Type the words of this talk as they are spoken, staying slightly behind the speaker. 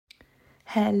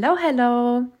Hello,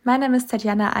 hello, mein Name ist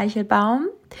Tatjana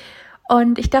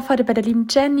und ich darf heute bei der lieben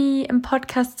Jenny im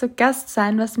Podcast zu Gast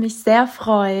sein, was mich sehr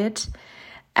freut.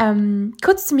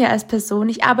 Kurz zu mir als Person,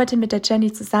 ich arbeite mit der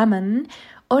Jenny zusammen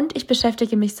und ich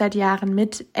beschäftige mich seit Jahren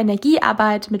mit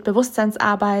Energiearbeit, mit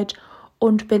Bewusstseinsarbeit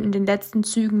und bin in den letzten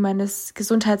Zügen meines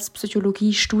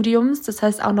Gesundheitspsychologie-Studiums, das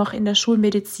heißt auch noch in der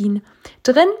Schulmedizin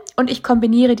drin, und ich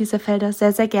kombiniere diese Felder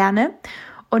sehr, sehr gerne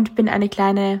und bin eine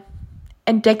kleine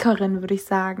Entdeckerin, würde ich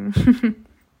sagen.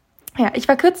 Ja, ich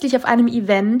war kürzlich auf einem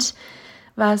Event,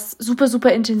 was super,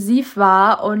 super intensiv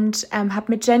war und habe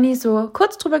mit Jenny so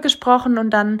kurz drüber gesprochen und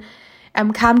dann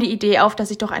kam die Idee auf, dass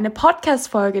ich doch eine Podcast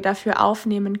Folge dafür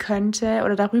aufnehmen könnte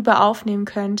oder darüber aufnehmen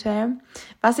könnte,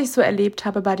 was ich so erlebt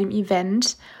habe bei dem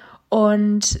Event.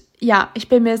 Und ja, ich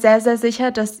bin mir sehr, sehr sicher,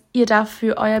 dass ihr da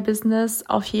für euer Business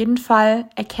auf jeden Fall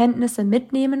Erkenntnisse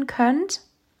mitnehmen könnt.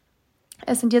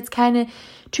 Es sind jetzt keine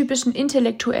typischen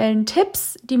intellektuellen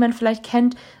Tipps, die man vielleicht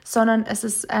kennt, sondern es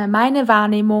ist meine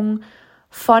Wahrnehmung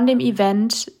von dem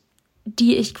Event,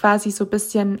 die ich quasi so ein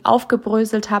bisschen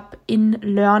aufgebröselt habe in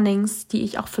Learnings, die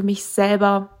ich auch für mich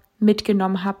selber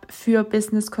mitgenommen habe für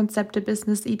Business-Konzepte,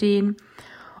 Business-Ideen.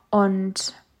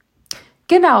 Und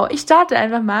genau, ich starte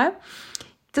einfach mal.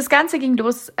 Das Ganze ging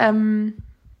los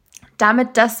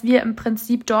damit, dass wir im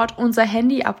Prinzip dort unser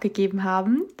Handy abgegeben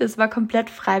haben. Das war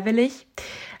komplett freiwillig.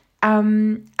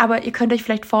 Aber ihr könnt euch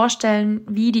vielleicht vorstellen,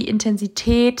 wie die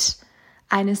Intensität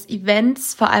eines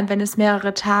Events, vor allem wenn es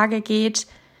mehrere Tage geht,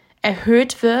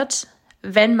 erhöht wird,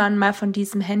 wenn man mal von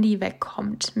diesem Handy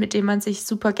wegkommt, mit dem man sich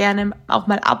super gerne auch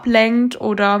mal ablenkt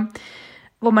oder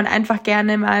wo man einfach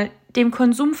gerne mal dem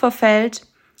Konsum verfällt.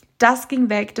 Das ging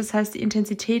weg, das heißt, die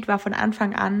Intensität war von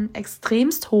Anfang an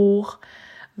extremst hoch,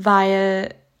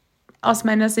 weil aus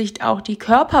meiner Sicht auch die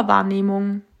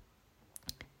Körperwahrnehmung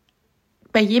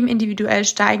bei jedem individuell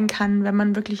steigen kann, wenn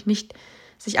man wirklich nicht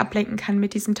sich ablenken kann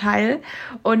mit diesem Teil.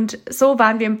 Und so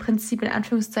waren wir im Prinzip in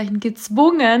Anführungszeichen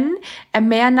gezwungen,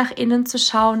 mehr nach innen zu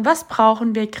schauen, was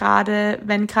brauchen wir gerade,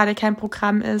 wenn gerade kein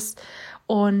Programm ist.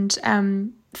 Und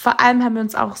vor allem haben wir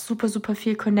uns auch super, super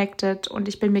viel connected. Und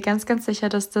ich bin mir ganz, ganz sicher,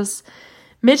 dass das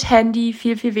mit Handy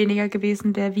viel, viel weniger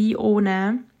gewesen wäre wie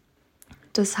ohne.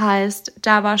 Das heißt,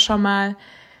 da war schon mal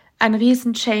ein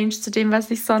riesen Change zu dem,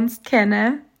 was ich sonst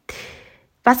kenne.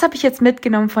 Was habe ich jetzt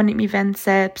mitgenommen von dem Event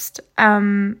selbst?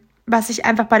 Was ich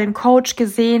einfach bei dem Coach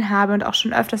gesehen habe und auch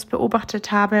schon öfters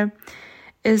beobachtet habe,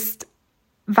 ist,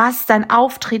 was dein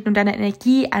Auftreten und deine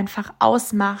Energie einfach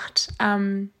ausmacht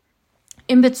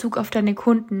in Bezug auf deine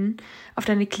Kunden, auf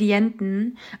deine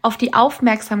Klienten, auf die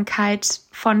Aufmerksamkeit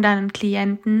von deinen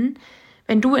Klienten.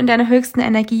 Wenn du in deiner höchsten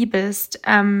Energie bist,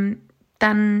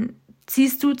 dann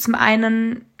ziehst du zum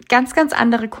einen ganz, ganz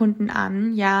andere Kunden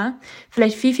an, ja,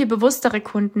 vielleicht viel, viel bewusstere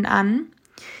Kunden an,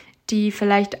 die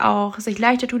vielleicht auch sich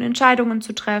leichter tun, Entscheidungen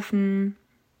zu treffen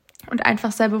und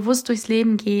einfach sehr bewusst durchs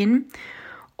Leben gehen.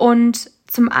 Und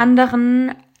zum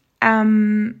anderen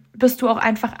bist du auch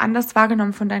einfach anders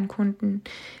wahrgenommen von deinen Kunden.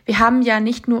 Wir haben ja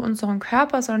nicht nur unseren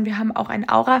Körper, sondern wir haben auch ein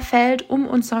Aurafeld um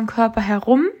unseren Körper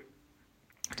herum.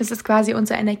 Das ist quasi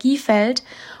unser Energiefeld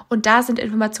und da sind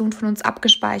Informationen von uns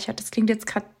abgespeichert. Das klingt jetzt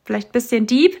gerade vielleicht ein bisschen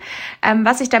deep.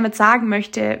 Was ich damit sagen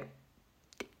möchte,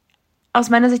 aus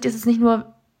meiner Sicht ist es nicht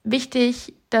nur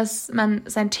wichtig, dass man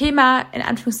sein Thema in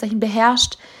Anführungszeichen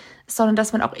beherrscht, sondern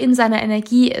dass man auch in seiner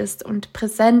Energie ist und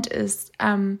präsent ist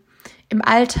im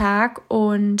Alltag.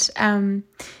 Und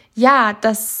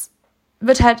das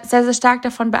wird halt sehr, sehr stark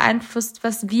davon beeinflusst,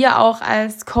 was wir auch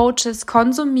als Coaches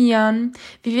konsumieren,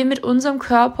 wie wir mit unserem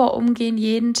Körper umgehen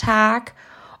jeden Tag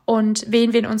und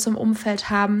wen wir in unserem Umfeld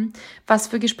haben, was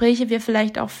für Gespräche wir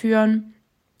vielleicht auch führen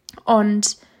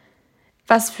und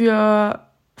was für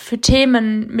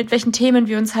Themen, mit welchen Themen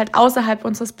wir uns halt außerhalb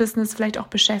unseres Business vielleicht auch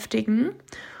beschäftigen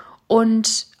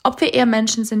und ob wir eher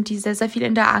Menschen sind, die sehr, sehr viel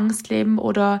in der Angst leben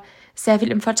oder sehr viel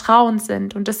im Vertrauen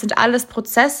sind. Und das sind alles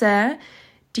Prozesse,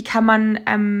 die kann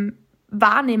man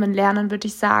wahrnehmen lernen, würde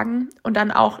ich sagen, und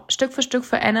dann auch Stück für Stück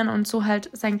verändern und so halt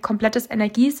sein komplettes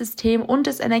Energiesystem und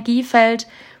das Energiefeld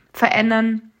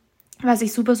verändern, was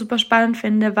ich super, super spannend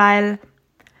finde, weil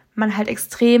man halt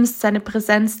extremst seine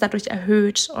Präsenz dadurch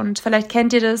erhöht. Und vielleicht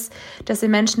kennt ihr das, dass ihr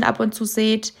Menschen ab und zu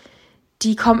seht,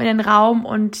 die kommen in den Raum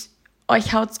und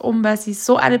euch haut's um, weil sie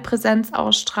so eine Präsenz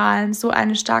ausstrahlen, so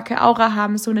eine starke Aura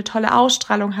haben, so eine tolle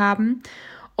Ausstrahlung haben.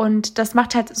 Und das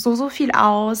macht halt so, so viel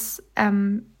aus,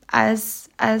 als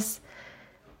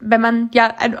wenn man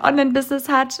ja ein Online-Business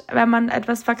hat, wenn man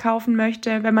etwas verkaufen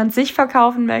möchte, wenn man sich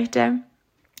verkaufen möchte,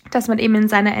 dass man eben in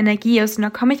seiner Energie ist. Und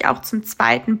da komme ich auch zum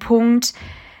zweiten Punkt.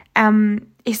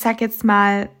 Ich sage jetzt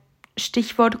mal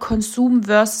Stichwort Konsum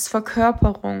versus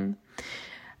Verkörperung.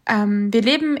 Wir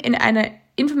leben in einer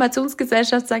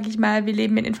Informationsgesellschaft, sage ich mal, wir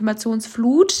leben in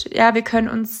Informationsflut. Ja, wir können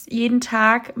uns jeden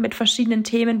Tag mit verschiedenen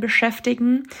Themen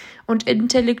beschäftigen und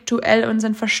intellektuell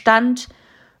unseren Verstand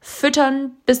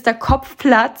füttern, bis der Kopf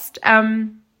platzt.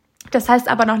 Das heißt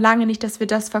aber noch lange nicht, dass wir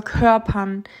das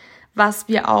verkörpern, was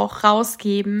wir auch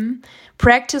rausgeben.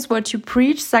 Practice what you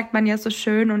preach, sagt man ja so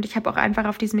schön. Und ich habe auch einfach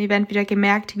auf diesem Event wieder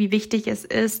gemerkt, wie wichtig es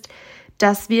ist,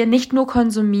 dass wir nicht nur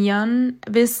konsumieren,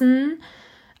 Wissen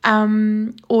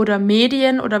oder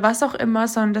Medien oder was auch immer,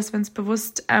 sondern dass wir uns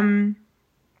bewusst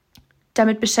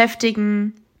damit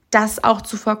beschäftigen, das auch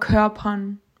zu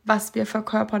verkörpern, was wir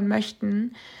verkörpern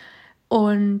möchten.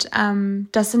 Und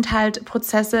das sind halt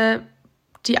Prozesse,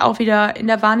 die auch wieder in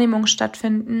der Wahrnehmung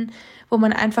stattfinden, wo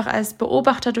man einfach als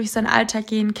Beobachter durch seinen Alltag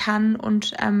gehen kann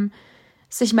und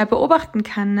sich mal beobachten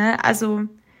kann, ne? Also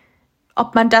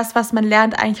ob man das, was man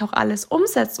lernt, eigentlich auch alles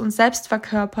umsetzt und selbst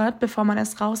verkörpert, bevor man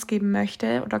es rausgeben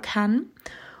möchte oder kann.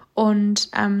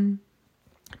 Und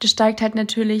das steigt halt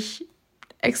natürlich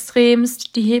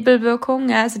extremst die Hebelwirkung,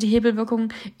 ja, also die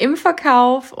Hebelwirkung im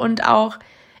Verkauf und auch,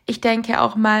 ich denke,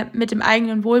 auch mal mit dem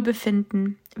eigenen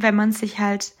Wohlbefinden, wenn man sich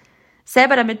halt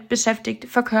selber damit beschäftigt,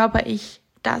 verkörper ich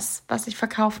das, was ich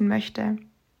verkaufen möchte.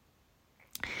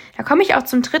 Da komme ich auch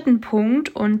zum dritten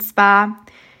Punkt, und zwar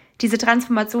diese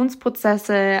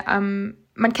Transformationsprozesse.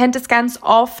 Man kennt es ganz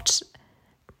oft,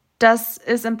 das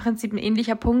ist im Prinzip ein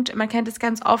ähnlicher Punkt, man kennt es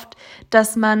ganz oft,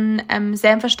 dass man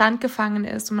sehr im Verstand gefangen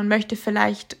ist und man möchte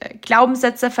vielleicht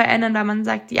Glaubenssätze verändern, weil man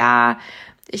sagt, ja,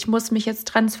 ich muss mich jetzt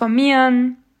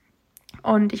transformieren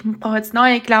und ich brauche jetzt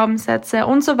neue Glaubenssätze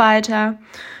und so weiter.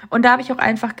 Und da habe ich auch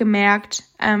einfach gemerkt,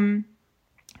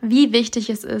 wie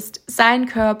wichtig es ist, seinen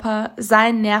Körper,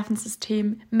 sein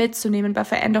Nervensystem mitzunehmen bei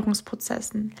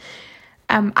Veränderungsprozessen.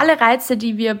 Alle Reize,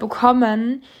 die wir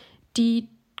bekommen, die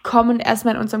kommen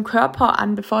erstmal in unserem Körper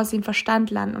an, bevor sie im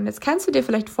Verstand landen. Und jetzt kannst du dir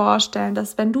vielleicht vorstellen,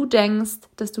 dass wenn du denkst,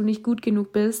 dass du nicht gut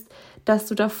genug bist, dass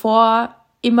du davor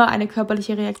immer eine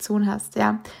körperliche Reaktion hast.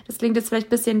 Ja, das klingt jetzt vielleicht ein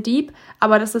bisschen deep,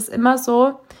 aber das ist immer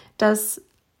so, dass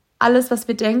alles, was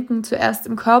wir denken, zuerst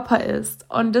im Körper ist.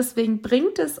 Und deswegen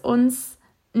bringt es uns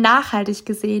nachhaltig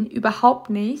gesehen überhaupt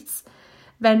nichts,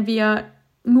 wenn wir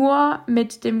nur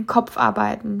mit dem Kopf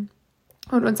arbeiten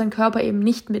und unseren Körper eben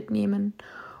nicht mitnehmen.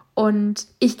 Und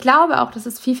ich glaube auch, dass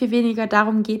es viel, viel weniger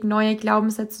darum geht, neue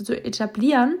Glaubenssätze zu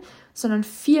etablieren, sondern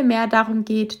viel mehr darum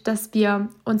geht, dass wir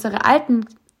unsere alten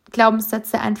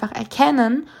Glaubenssätze einfach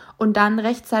erkennen und dann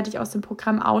rechtzeitig aus dem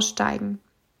Programm aussteigen.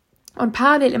 Und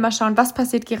parallel immer schauen, was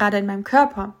passiert gerade in meinem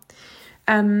Körper.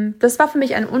 Das war für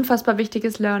mich ein unfassbar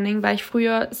wichtiges Learning, weil ich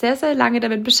früher sehr, sehr lange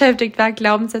damit beschäftigt war,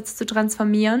 Glaubenssätze zu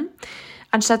transformieren,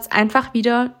 anstatt einfach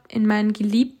wieder in meinen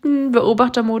geliebten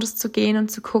Beobachtermodus zu gehen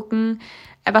und zu gucken,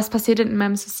 was passiert denn in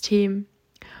meinem System.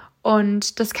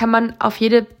 Und das kann man auf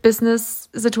jede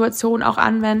Business-Situation auch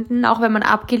anwenden, auch wenn man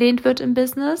abgelehnt wird im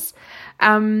Business.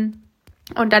 Und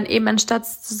dann eben anstatt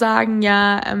zu sagen,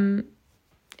 ja,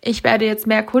 ich werde jetzt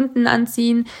mehr Kunden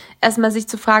anziehen, erstmal sich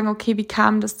zu fragen, okay, wie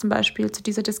kam das zum Beispiel zu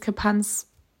dieser Diskrepanz?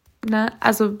 Ne?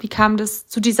 Also wie kam das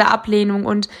zu dieser Ablehnung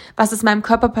und was ist meinem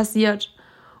Körper passiert?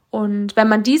 Und wenn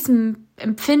man diesem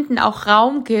Empfinden auch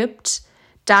Raum gibt,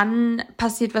 dann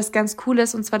passiert was ganz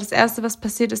Cooles. Und zwar das Erste, was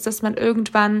passiert, ist, dass man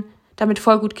irgendwann damit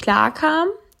voll gut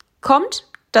kommt,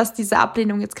 dass diese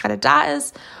Ablehnung jetzt gerade da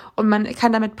ist und man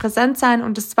kann damit präsent sein.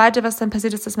 Und das Zweite, was dann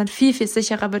passiert, ist, dass man viel, viel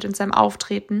sicherer wird in seinem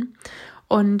Auftreten.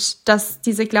 Und dass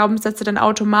diese Glaubenssätze dann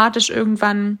automatisch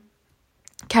irgendwann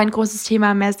kein großes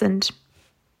Thema mehr sind.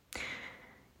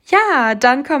 Ja,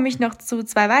 dann komme ich noch zu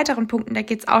 2 weiteren Punkten. Da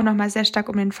geht es auch nochmal sehr stark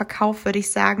um den Verkauf, würde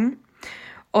ich sagen.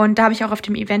 Und da habe ich auch auf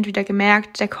dem Event wieder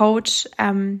gemerkt, der Coach,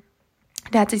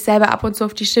 der hat sich selber ab und zu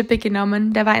auf die Schippe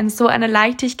genommen. Der war in so einer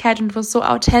Leichtigkeit und war so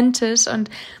authentisch. Und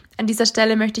an dieser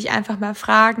Stelle möchte ich einfach mal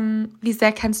fragen, wie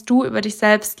sehr kannst du über dich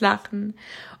selbst lachen?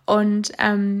 Und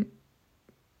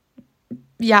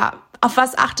ja, auf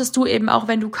was achtest du eben auch,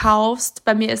 wenn du kaufst?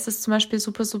 Bei mir ist es zum Beispiel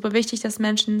super, super wichtig, dass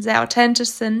Menschen sehr authentisch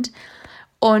sind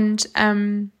und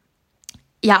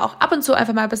ja, auch ab und zu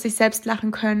einfach mal über sich selbst lachen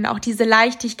können, auch diese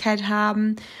Leichtigkeit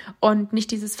haben und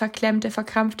nicht dieses verklemmte,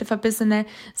 verkrampfte, verbissene,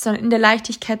 sondern in der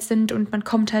Leichtigkeit sind und man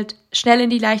kommt halt schnell in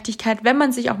die Leichtigkeit, wenn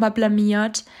man sich auch mal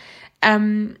blamiert,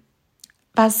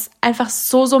 was einfach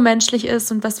so, so menschlich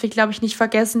ist und was wir, glaube ich, nicht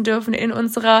vergessen dürfen in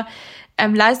unserer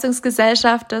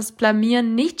Leistungsgesellschaft, dass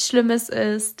Blamieren nichts Schlimmes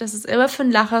ist, dass es immer für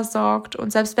einen Lacher sorgt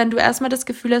und selbst wenn du erstmal das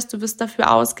Gefühl hast, du wirst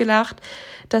dafür ausgelacht,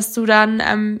 dass du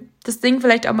dann das Ding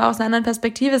vielleicht auch mal aus einer anderen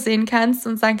Perspektive sehen kannst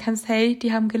und sagen kannst, hey,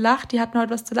 die haben gelacht, die hatten heute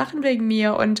was zu lachen wegen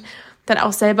mir und dann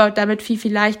auch selber damit viel,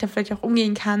 viel leichter vielleicht auch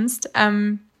umgehen kannst.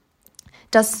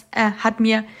 Das hat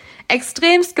mir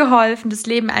extremst geholfen, das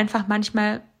Leben einfach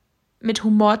manchmal mit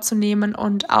Humor zu nehmen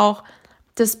und auch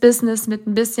das Business mit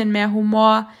ein bisschen mehr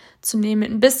Humor zu nehmen,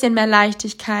 mit ein bisschen mehr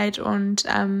Leichtigkeit und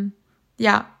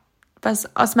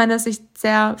was aus meiner Sicht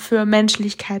sehr für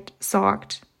Menschlichkeit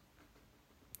sorgt.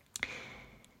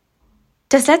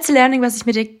 Das letzte Learning, was ich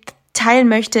mit dir teilen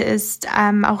möchte, ist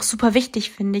auch super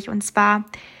wichtig, finde ich, und zwar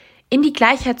in die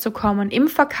Gleichheit zu kommen im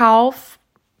Verkauf,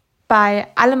 bei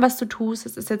allem, was du tust.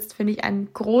 Das ist jetzt, finde ich, ein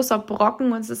großer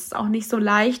Brocken und es ist auch nicht so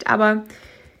leicht, aber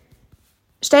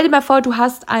stell dir mal vor, du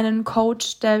hast einen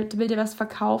Coach, der will dir was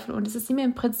verkaufen und es ist ihm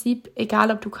im Prinzip egal,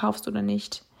 ob du kaufst oder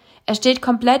nicht. Er steht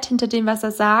komplett hinter dem, was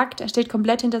er sagt, er steht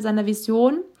komplett hinter seiner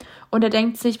Vision und er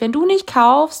denkt sich, wenn du nicht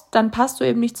kaufst, dann passt du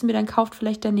eben nicht zu mir, dann kauft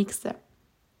vielleicht der Nächste.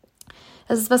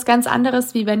 Das ist was ganz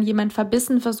anderes, wie wenn jemand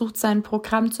verbissen versucht, sein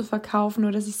Programm zu verkaufen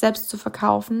oder sich selbst zu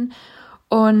verkaufen.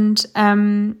 Und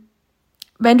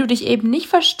wenn du dich eben nicht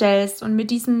verstellst und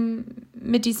mit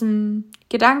diesem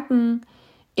Gedanken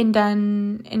in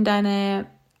deine,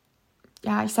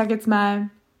 ich sage jetzt mal,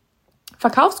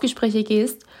 Verkaufsgespräche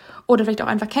gehst oder vielleicht auch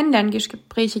einfach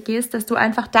Kennenlerngespräche gehst, dass du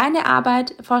einfach deine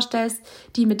Arbeit vorstellst,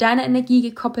 die mit deiner Energie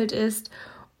gekoppelt ist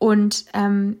und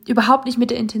überhaupt nicht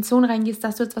mit der Intention reingehst,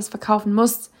 dass du jetzt was verkaufen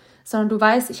musst, sondern du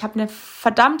weißt, ich habe eine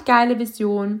verdammt geile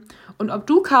Vision und ob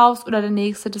du kaufst oder der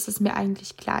Nächste, das ist mir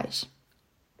eigentlich gleich.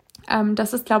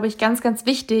 Das ist, glaube ich, ganz, ganz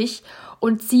wichtig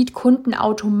und zieht Kunden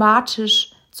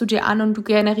automatisch zu dir an und du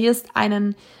generierst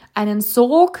einen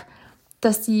Sog,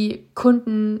 dass die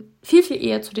Kunden viel, viel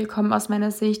eher zu dir kommen aus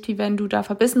meiner Sicht, wie wenn du da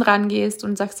verbissen rangehst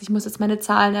und sagst, ich muss jetzt meine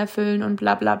Zahlen erfüllen und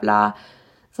bla bla bla,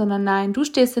 sondern nein, du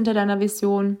stehst hinter deiner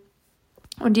Vision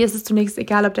und dir ist es zunächst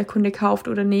egal, ob der Kunde kauft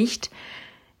oder nicht.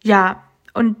 Ja,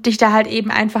 und dich da halt eben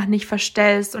einfach nicht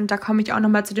verstellst und da komme ich auch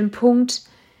nochmal zu dem Punkt,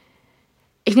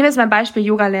 ich nehme jetzt mal ein Beispiel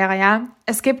Yogalehrer, ja.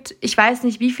 Es gibt, ich weiß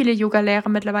nicht, wie viele Yogalehrer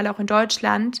mittlerweile auch in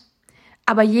Deutschland,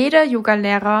 aber jeder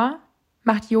Yogalehrer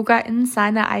macht Yoga in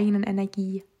seiner eigenen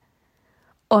Energie.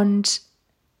 Und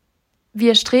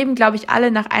wir streben, glaube ich,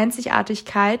 alle nach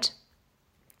Einzigartigkeit.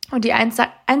 Und die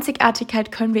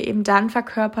Einzigartigkeit können wir eben dann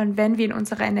verkörpern, wenn wir in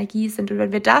unserer Energie sind und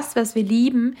wenn wir das, was wir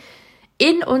lieben,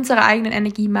 in unserer eigenen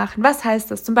Energie machen. Was heißt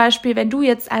das? Zum Beispiel, wenn du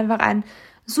jetzt einfach ein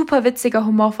super witziger,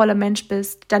 humorvoller Mensch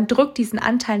bist, dann drück diesen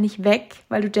Anteil nicht weg,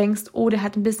 weil du denkst, oh, der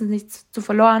hat im Business nichts zu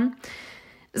verloren,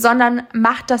 sondern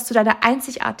mach das zu deiner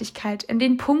Einzigartigkeit. In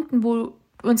den Punkten, wo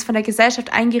uns von der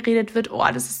Gesellschaft eingeredet wird, oh,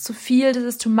 das ist zu viel, das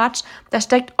ist too much, da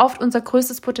steckt oft unser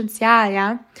größtes Potenzial,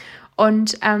 ja.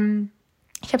 Und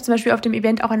ich habe zum Beispiel auf dem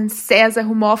Event auch einen sehr, sehr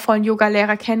humorvollen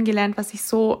Yoga-Lehrer kennengelernt, was ich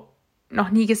so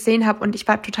noch nie gesehen habe und ich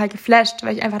war total geflasht,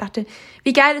 weil ich einfach dachte,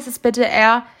 wie geil ist es bitte,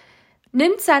 er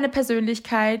nimmt seine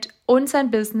Persönlichkeit und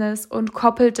sein Business und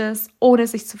koppelt es, ohne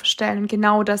sich zu verstellen. Und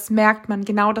genau das merkt man,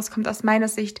 genau das kommt aus meiner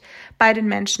Sicht bei den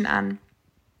Menschen an.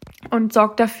 Und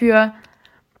sorgt dafür,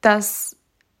 dass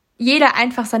jeder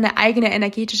einfach seine eigene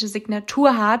energetische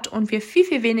Signatur hat und wir viel,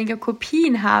 viel weniger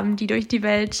Kopien haben, die durch die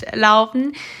Welt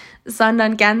laufen,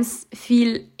 sondern ganz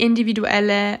viel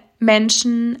individuelle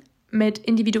Menschen mit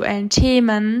individuellen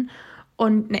Themen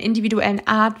und einer individuellen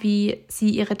Art, wie sie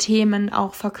ihre Themen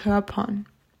auch verkörpern.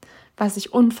 Was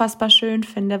ich unfassbar schön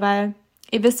finde, weil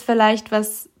ihr wisst vielleicht,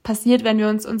 was passiert, wenn wir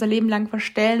uns unser Leben lang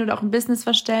verstellen oder auch im Business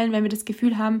verstellen, wenn wir das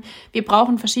Gefühl haben, wir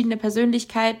brauchen verschiedene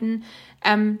Persönlichkeiten.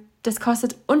 Das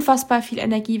kostet unfassbar viel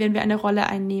Energie, wenn wir eine Rolle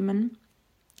einnehmen.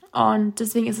 Und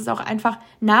deswegen ist es auch einfach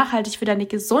nachhaltig für deine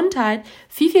Gesundheit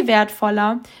viel, viel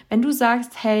wertvoller, wenn du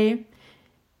sagst, hey,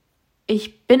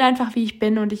 ich bin einfach, wie ich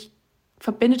bin und ich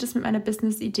verbinde das mit meiner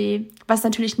Business-Idee, was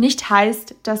natürlich nicht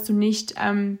heißt, dass du nicht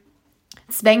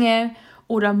Zwänge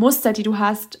oder Muster, die du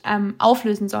hast,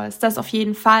 auflösen sollst. Das auf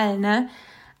jeden Fall, ne?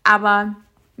 Aber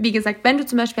wie gesagt, wenn du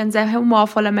zum Beispiel ein sehr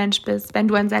humorvoller Mensch bist, wenn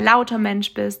du ein sehr lauter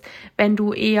Mensch bist, wenn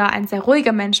du eher ein sehr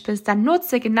ruhiger Mensch bist, dann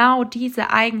nutze genau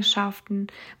diese Eigenschaften,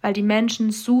 weil die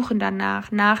Menschen suchen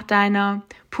danach, nach deiner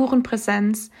puren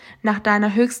Präsenz, nach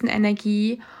deiner höchsten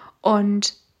Energie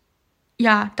und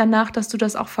ja, danach, dass du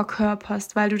das auch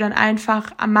verkörperst, weil du dann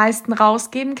einfach am meisten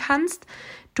rausgeben kannst.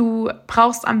 Du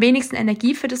brauchst am wenigsten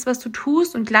Energie für das, was du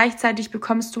tust und gleichzeitig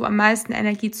bekommst du am meisten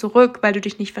Energie zurück, weil du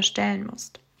dich nicht verstellen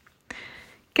musst.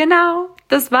 Genau,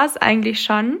 das war's eigentlich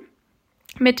schon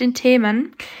mit den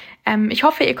Themen. Ich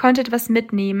hoffe, ihr konntet was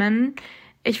mitnehmen.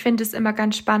 Ich finde es immer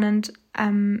ganz spannend,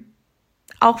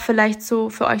 auch vielleicht so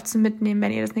für euch zu mitnehmen,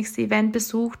 wenn ihr das nächste Event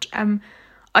besucht,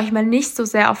 euch mal nicht so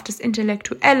sehr auf das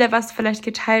Intellektuelle, was vielleicht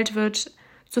geteilt wird,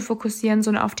 zu fokussieren,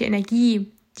 sondern auf die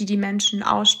Energie, die die Menschen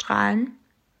ausstrahlen.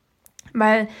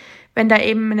 Weil wenn da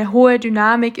eben eine hohe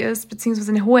Dynamik ist,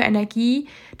 beziehungsweise eine hohe Energie,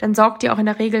 dann sorgt ihr auch in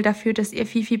der Regel dafür, dass ihr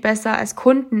viel, viel besser als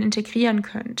Kunden integrieren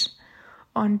könnt.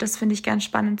 Und das finde ich ganz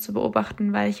spannend zu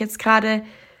beobachten, weil ich jetzt gerade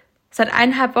seit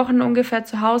 1,5 Wochen ungefähr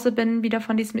zu Hause bin, wieder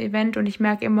von diesem Event, und ich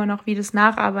merke immer noch, wie das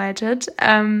nacharbeitet.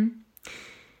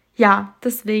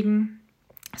 Deswegen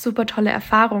super tolle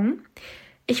Erfahrung.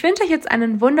 Ich wünsche euch jetzt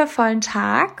einen wundervollen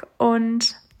Tag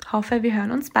und hoffe, wir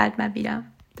hören uns bald mal wieder.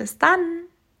 Bis dann!